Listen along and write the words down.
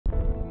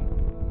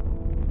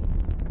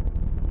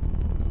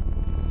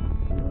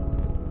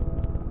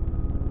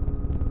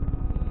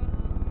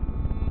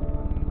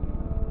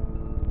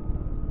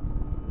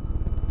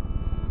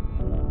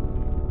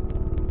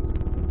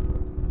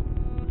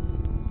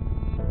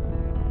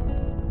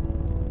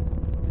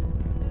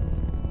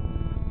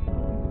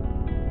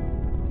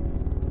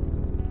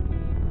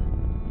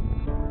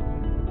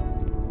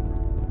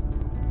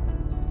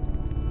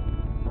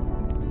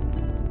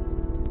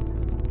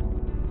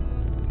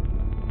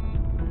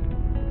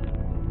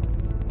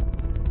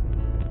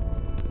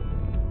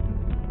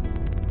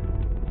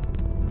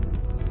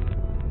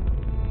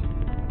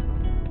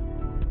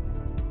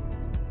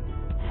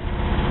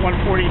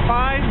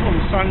on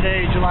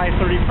Sunday, July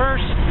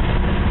 31st.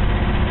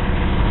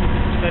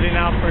 Setting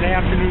out for an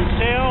afternoon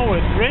sail with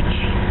Rich.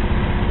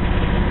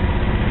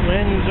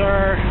 Winds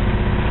are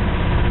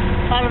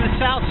out of the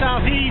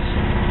south-southeast,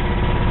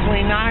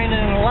 between 9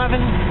 and 11.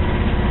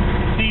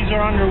 Seas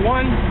are under 1.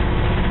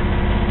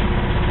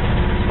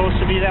 It's supposed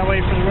to be that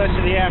way for the rest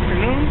of the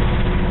afternoon.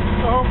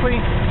 So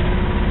hopefully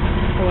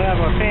we'll have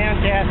a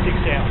fantastic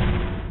sail.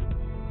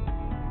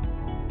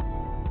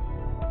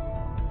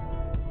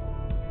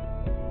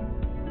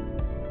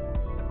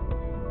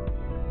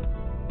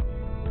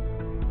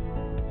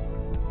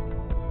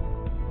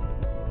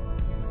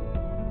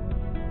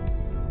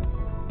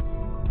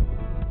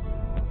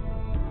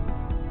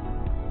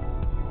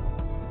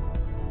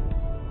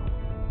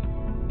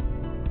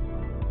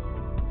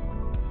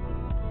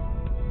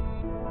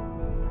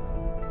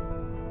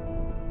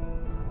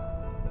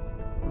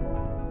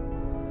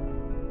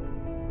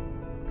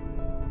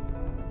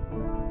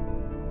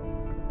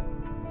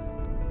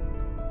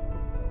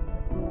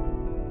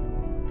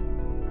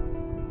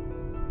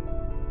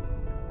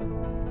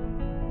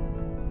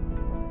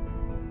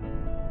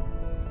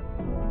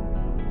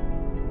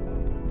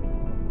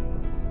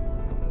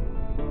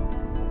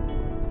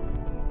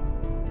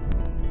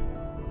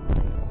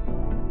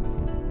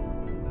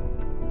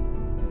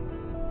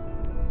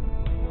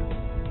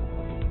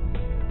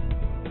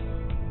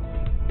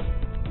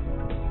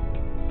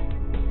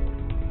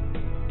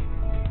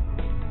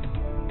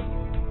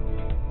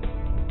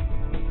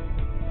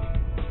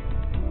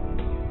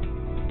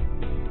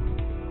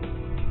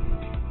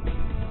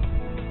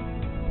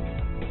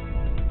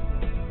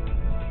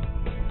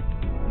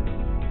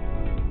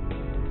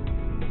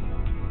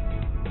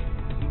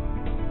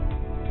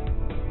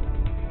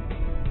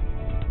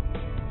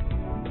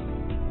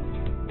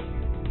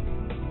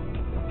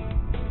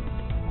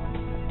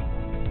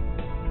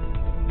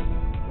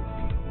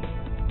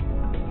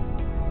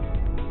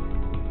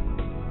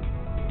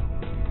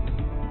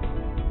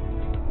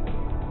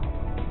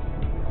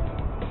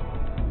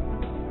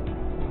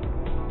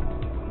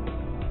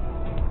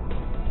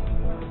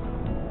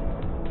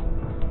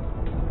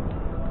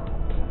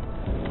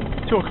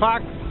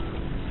 O'clock.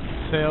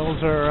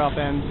 Sails are up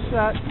and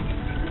set.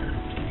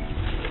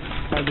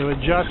 Had to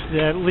adjust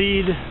that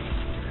lead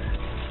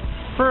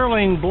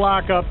furling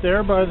block up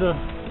there by the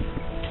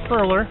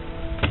furler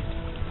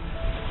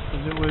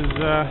because it was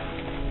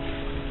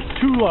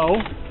too low,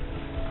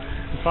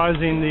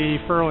 causing the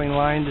furling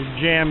line to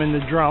jam in the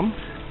drum.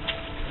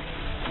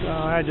 So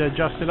I had to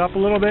adjust it up a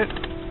little bit.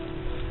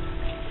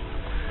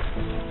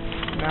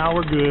 Now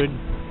we're good.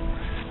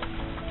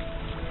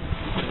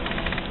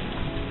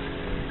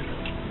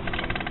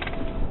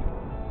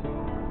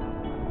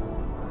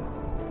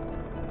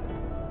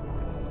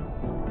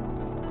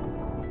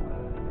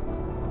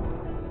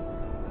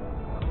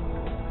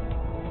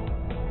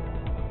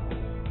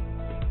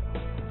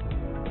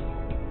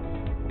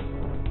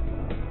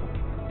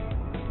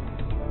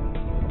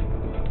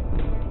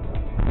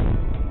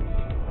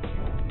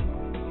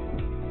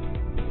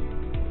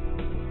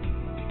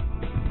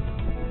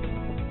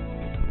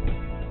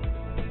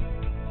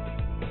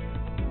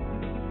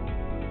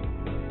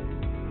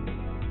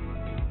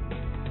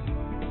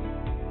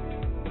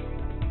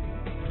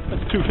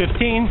 That's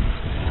 2:15.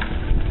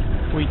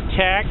 We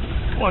tacked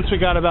once we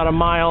got about a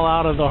mile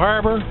out of the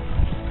harbor.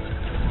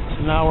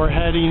 So now we're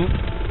heading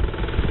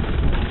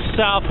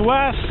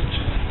southwest.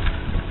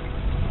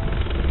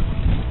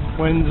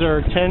 Winds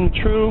are 10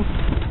 true.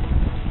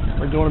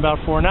 We're doing about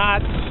 4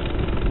 knots.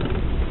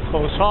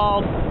 Close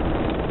hauled.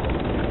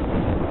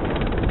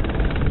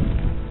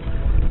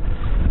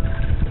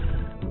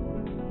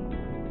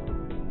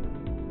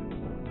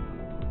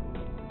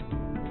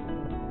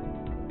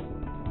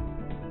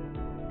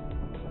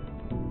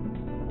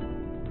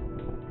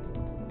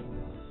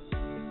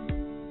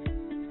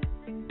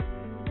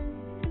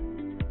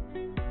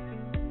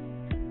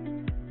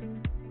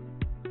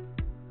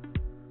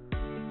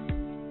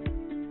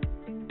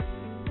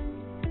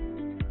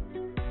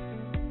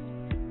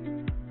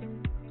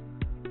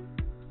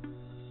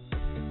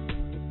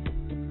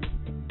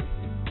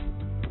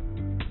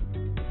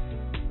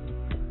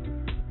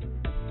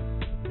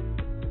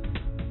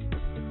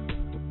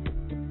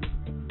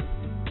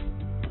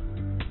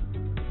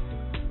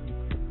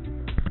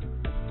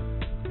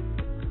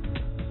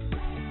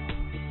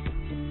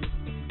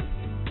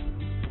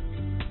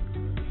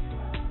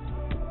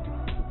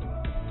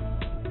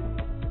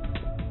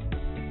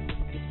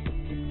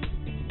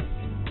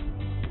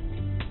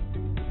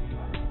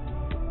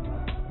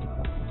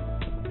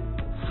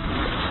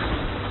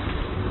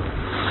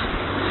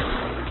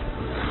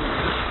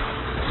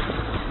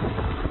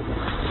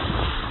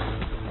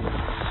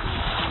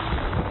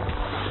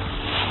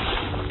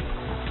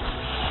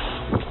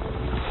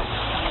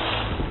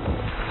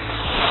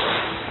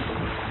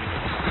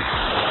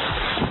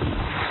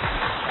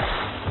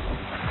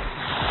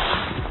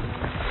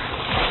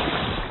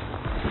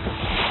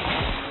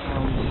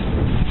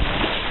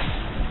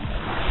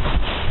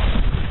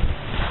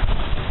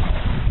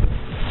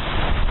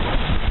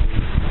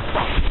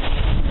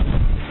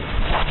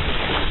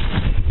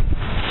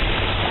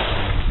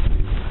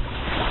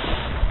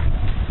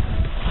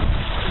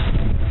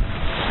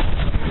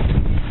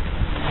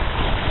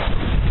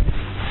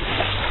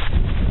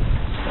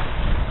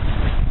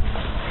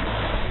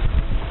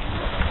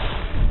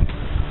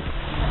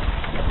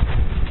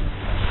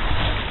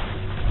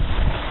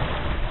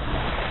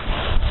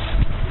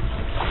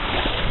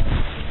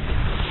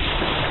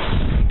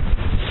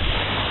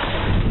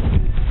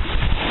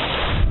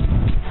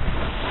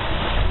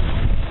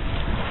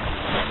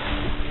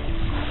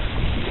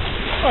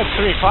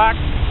 o'clock.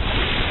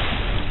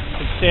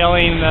 It's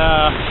sailing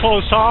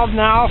close hauled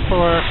now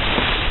for,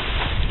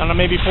 I don't know,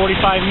 maybe 45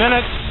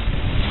 minutes.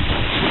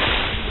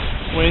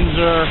 Winds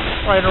are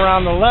right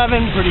around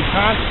 11, pretty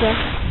constant.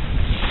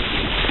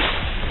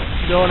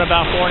 Doing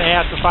about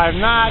 4.5 to 5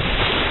 knots.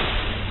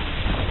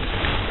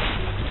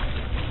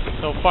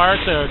 So far,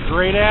 it's a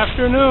great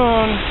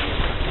afternoon.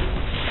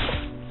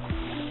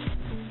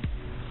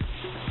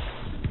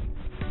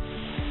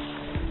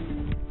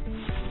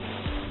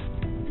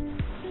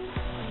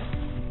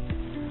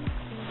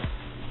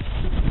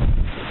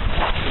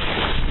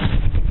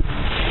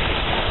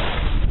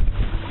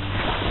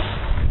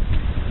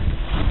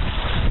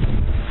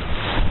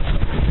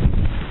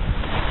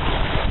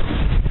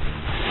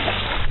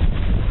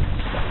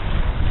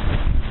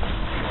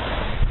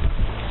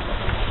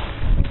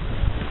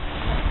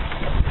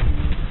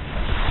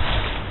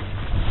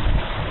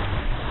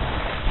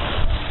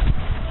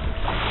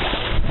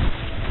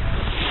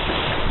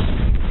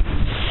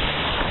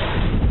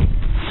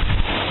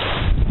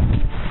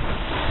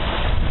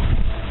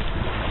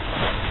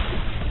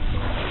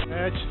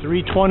 It's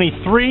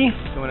 3:23.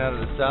 Coming out of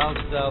the south,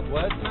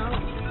 southwest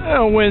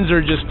now? Winds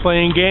are just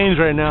playing games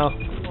right now.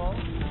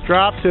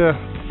 Drop to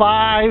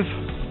 5.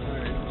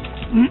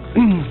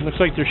 Looks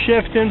like they're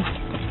shifting.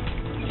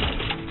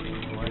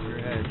 Watch your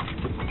head.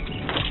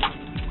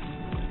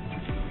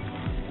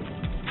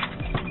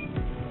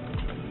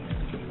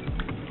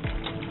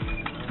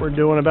 We're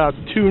doing about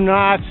 2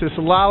 knots. This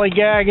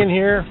lollygagging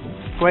here.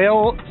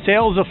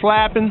 Sails are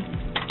flapping.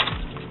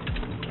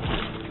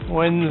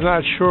 Wind's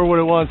not sure what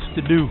it wants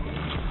to do.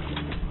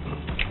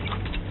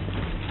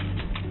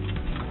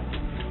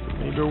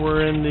 Maybe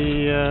we're in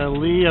the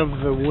lee of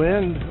the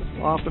wind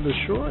off of the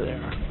shore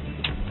there.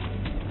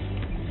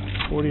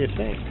 What do you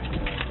think?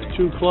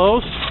 Too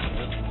close?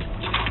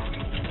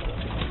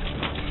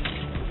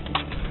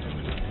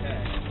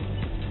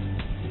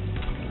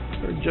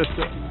 Or just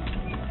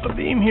a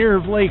beam here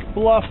of Lake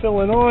Bluff,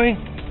 Illinois.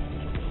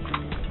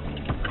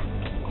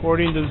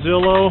 According to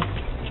Zillow,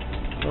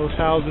 those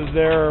houses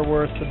there are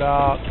worth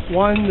about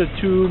 $1 to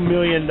 $2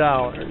 million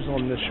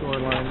on the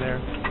shoreline there.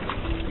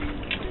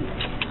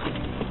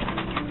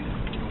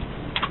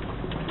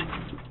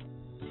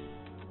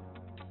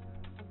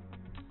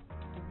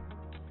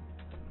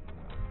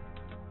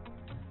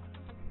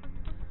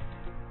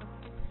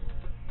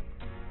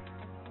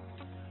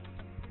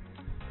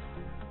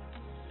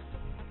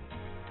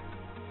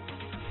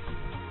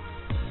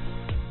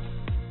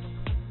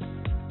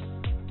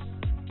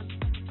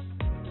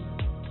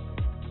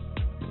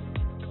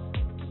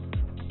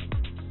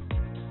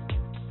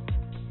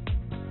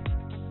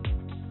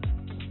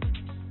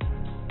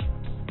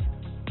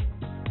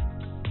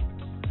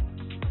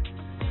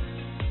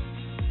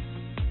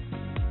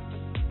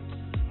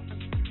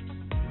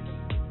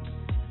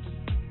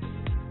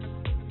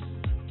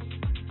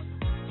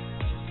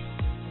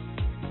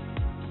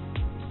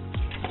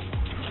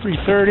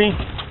 .330,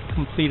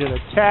 completed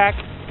attack.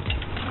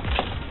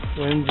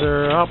 Winds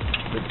are up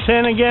to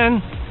 10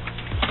 again.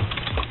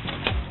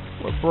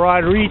 We're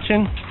broad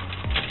reaching.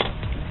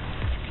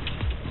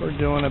 We're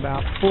doing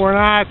about 4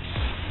 knots.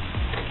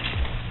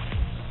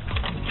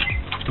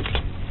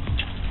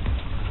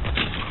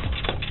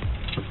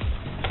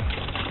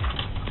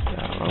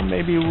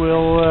 Maybe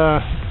we'll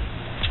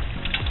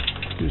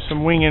do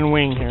some wing and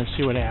wing here,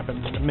 see what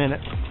happens in a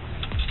minute.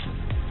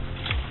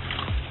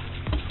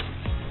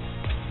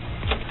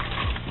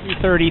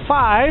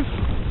 335.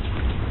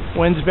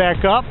 Wind's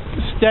back up.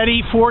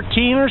 Steady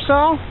 14 or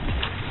so.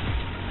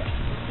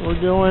 We're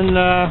doing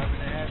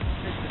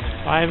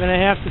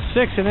 5.5 to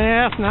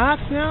 6.5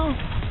 knots now.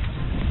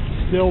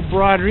 Still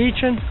broad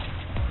reaching.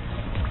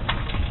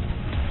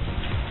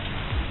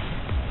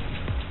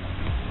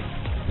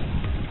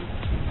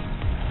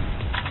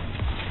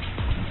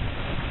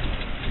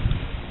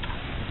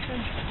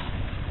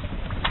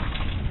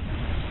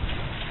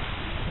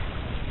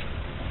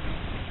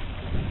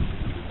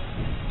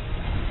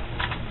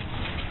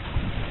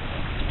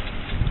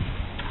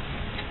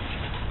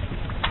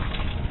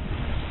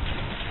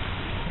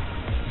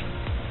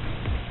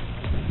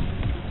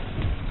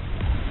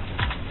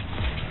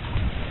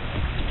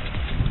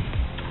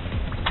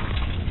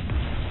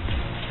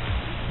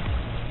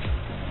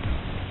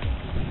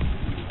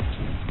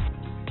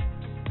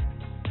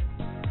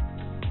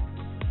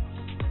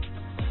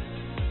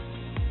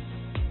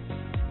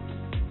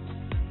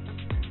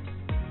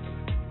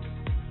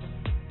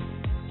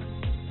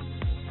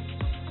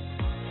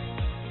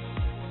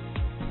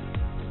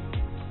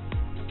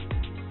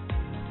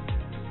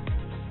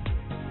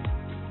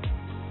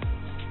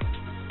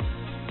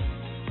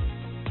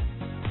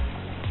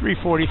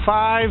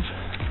 .345.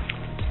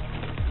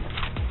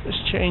 Just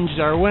changed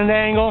our wind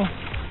angle.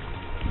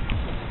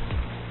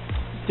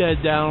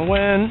 Dead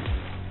downwind.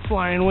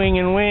 Flying wing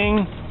and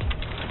wing.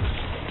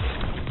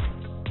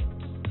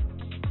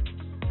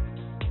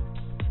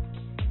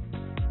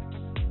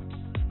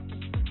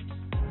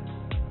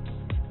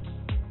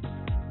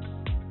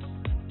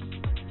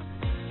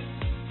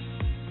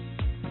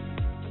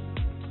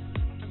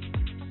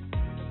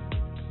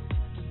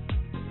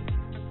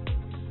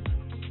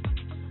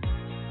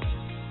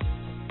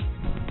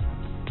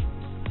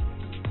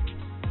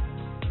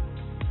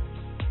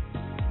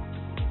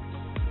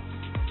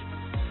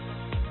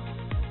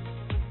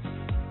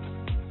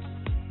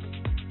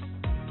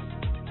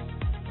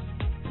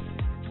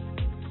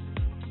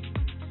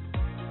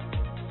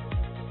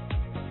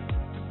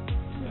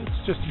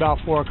 just about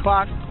 4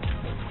 o'clock.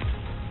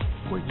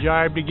 We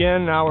jibed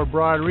again, now we're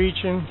broad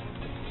reaching.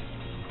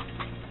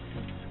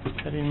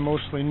 Heading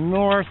mostly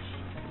north.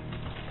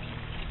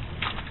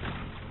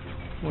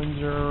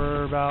 Winds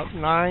are about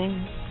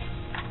 9.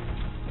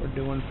 We're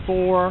doing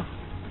 4.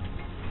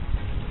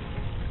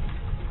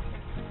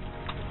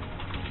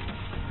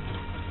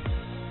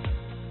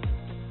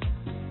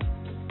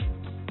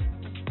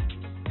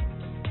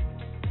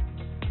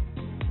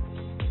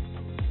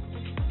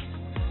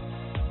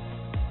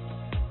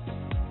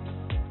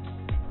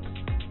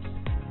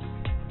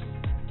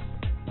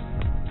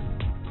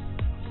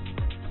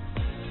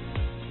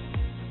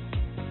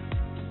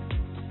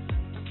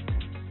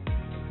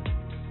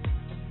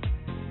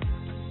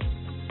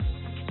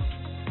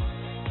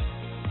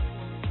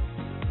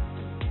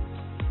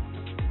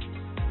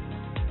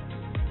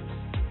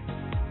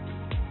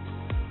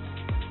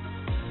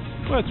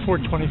 Well, it's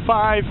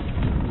 4:25.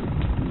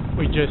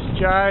 We just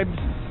jibed,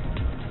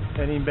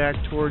 heading back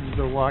towards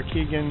the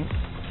Waukegan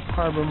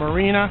Harbor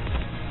Marina.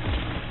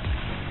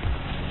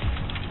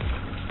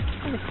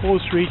 And a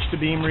close reach to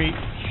beam reach.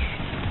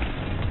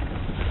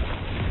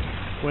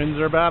 Winds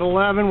are about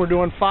 11. We're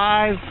doing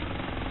 5.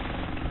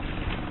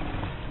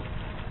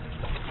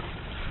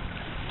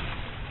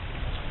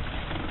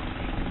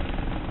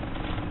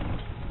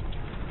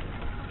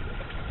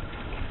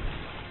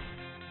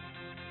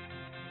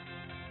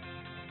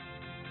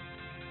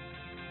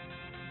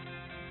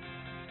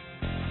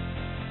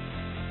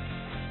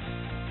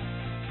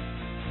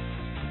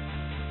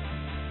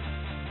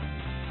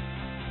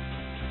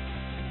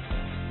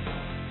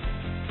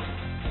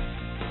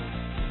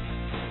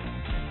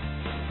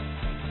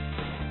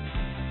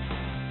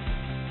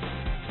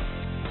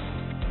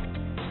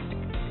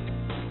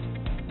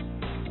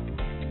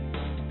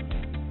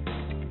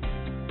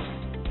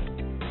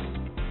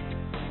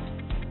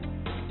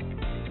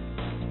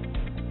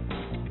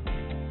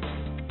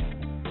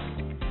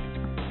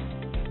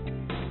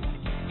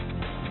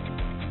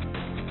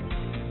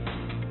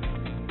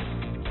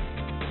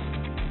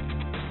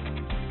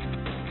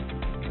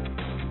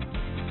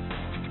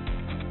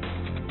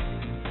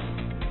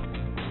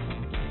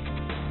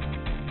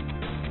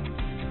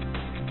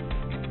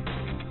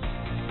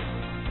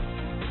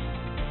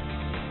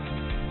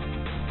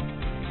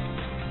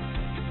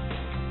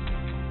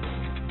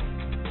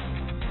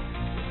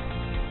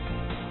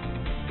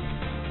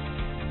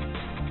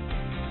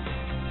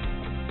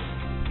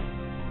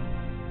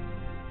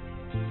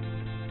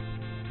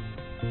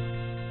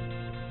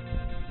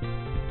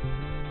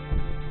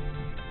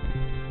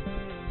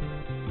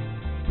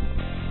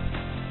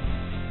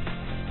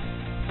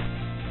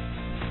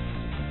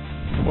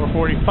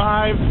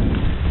 .45.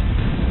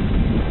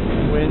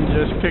 Wind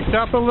just picked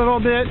up a little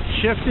bit,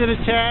 shifted a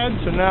tad,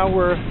 so now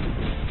we're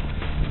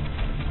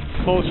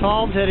close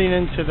hauled heading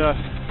into the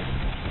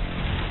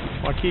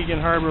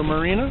Waukegan Harbor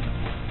Marina.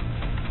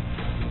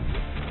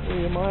 Are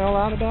we a mile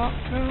out about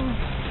now?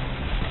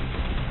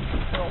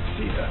 I don't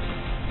see that.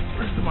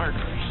 Where's the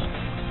markers?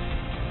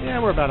 Yeah,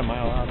 we're about a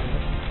mile out of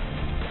it.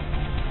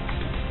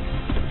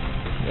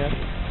 Yep.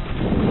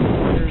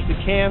 There's the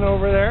can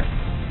over there.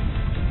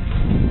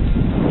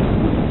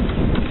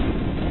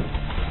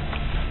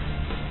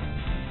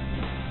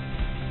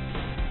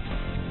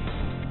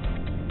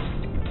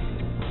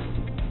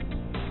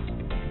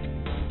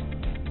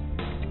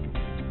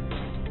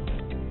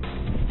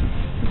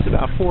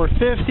 About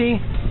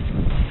 4:50.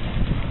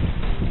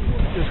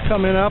 Just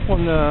coming up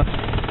on the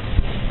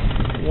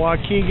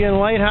Waukegan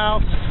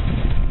Lighthouse.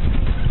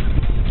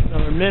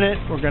 Another minute.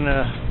 We're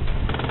gonna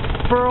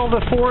furl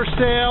the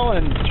foresail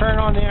and turn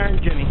on the iron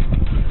jimmy.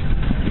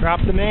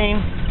 Drop the main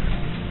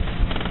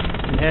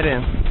and head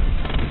in.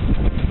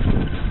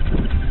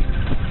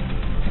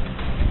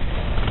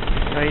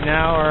 Right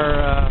now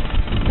our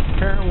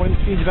current wind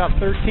speed's about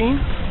 13.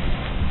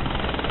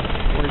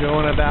 We're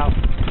going about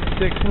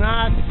 6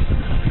 knots.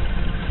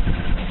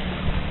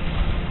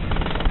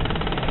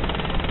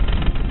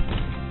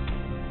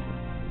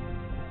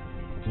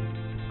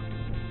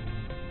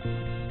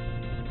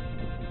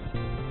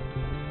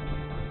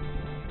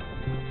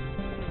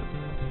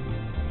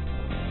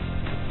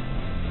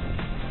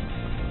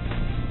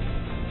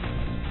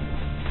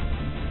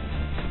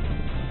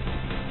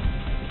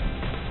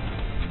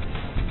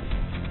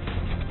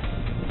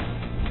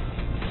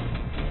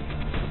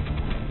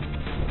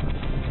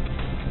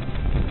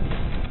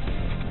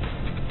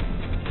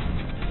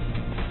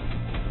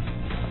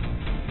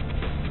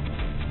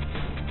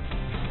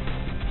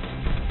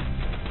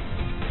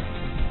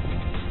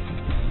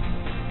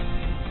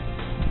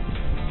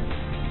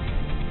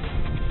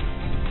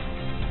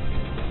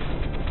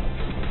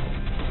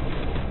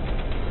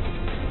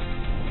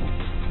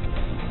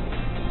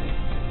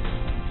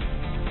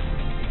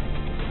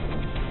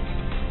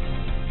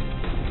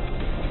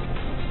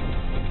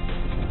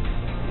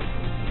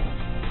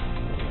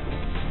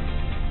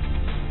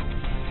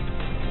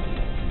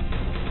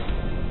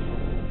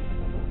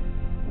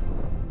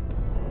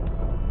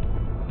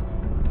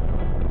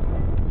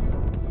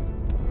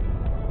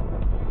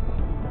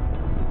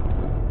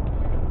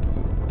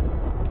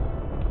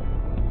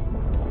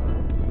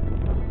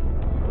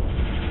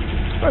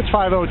 That's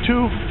 502.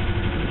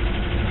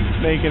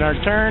 Making our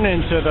turn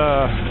into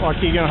the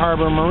Waukegan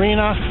Harbor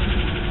Marina.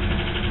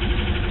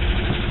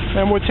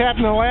 And what's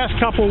happened the last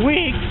couple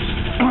weeks,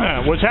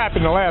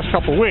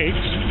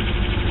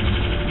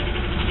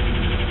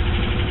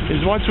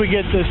 is once we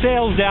get the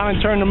sails down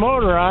and turn the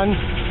motor on,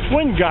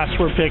 wind gusts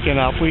were picking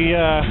up.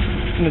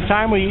 From the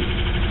time we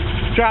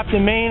dropped the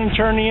main and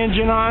turned the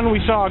engine on, we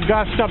saw a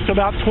gust up to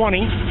about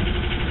 20,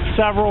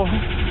 several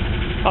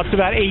up to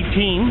about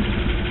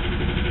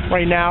 18.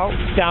 Right now,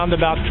 it's down to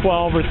about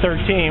 12 or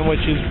 13,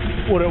 which is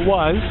what it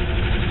was.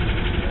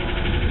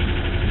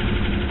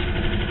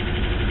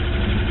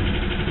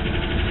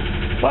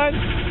 But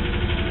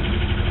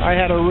I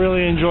had a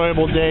really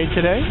enjoyable day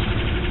today.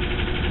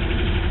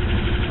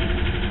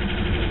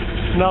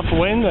 Enough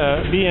wind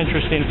to be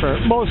interesting for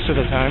most of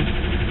the time.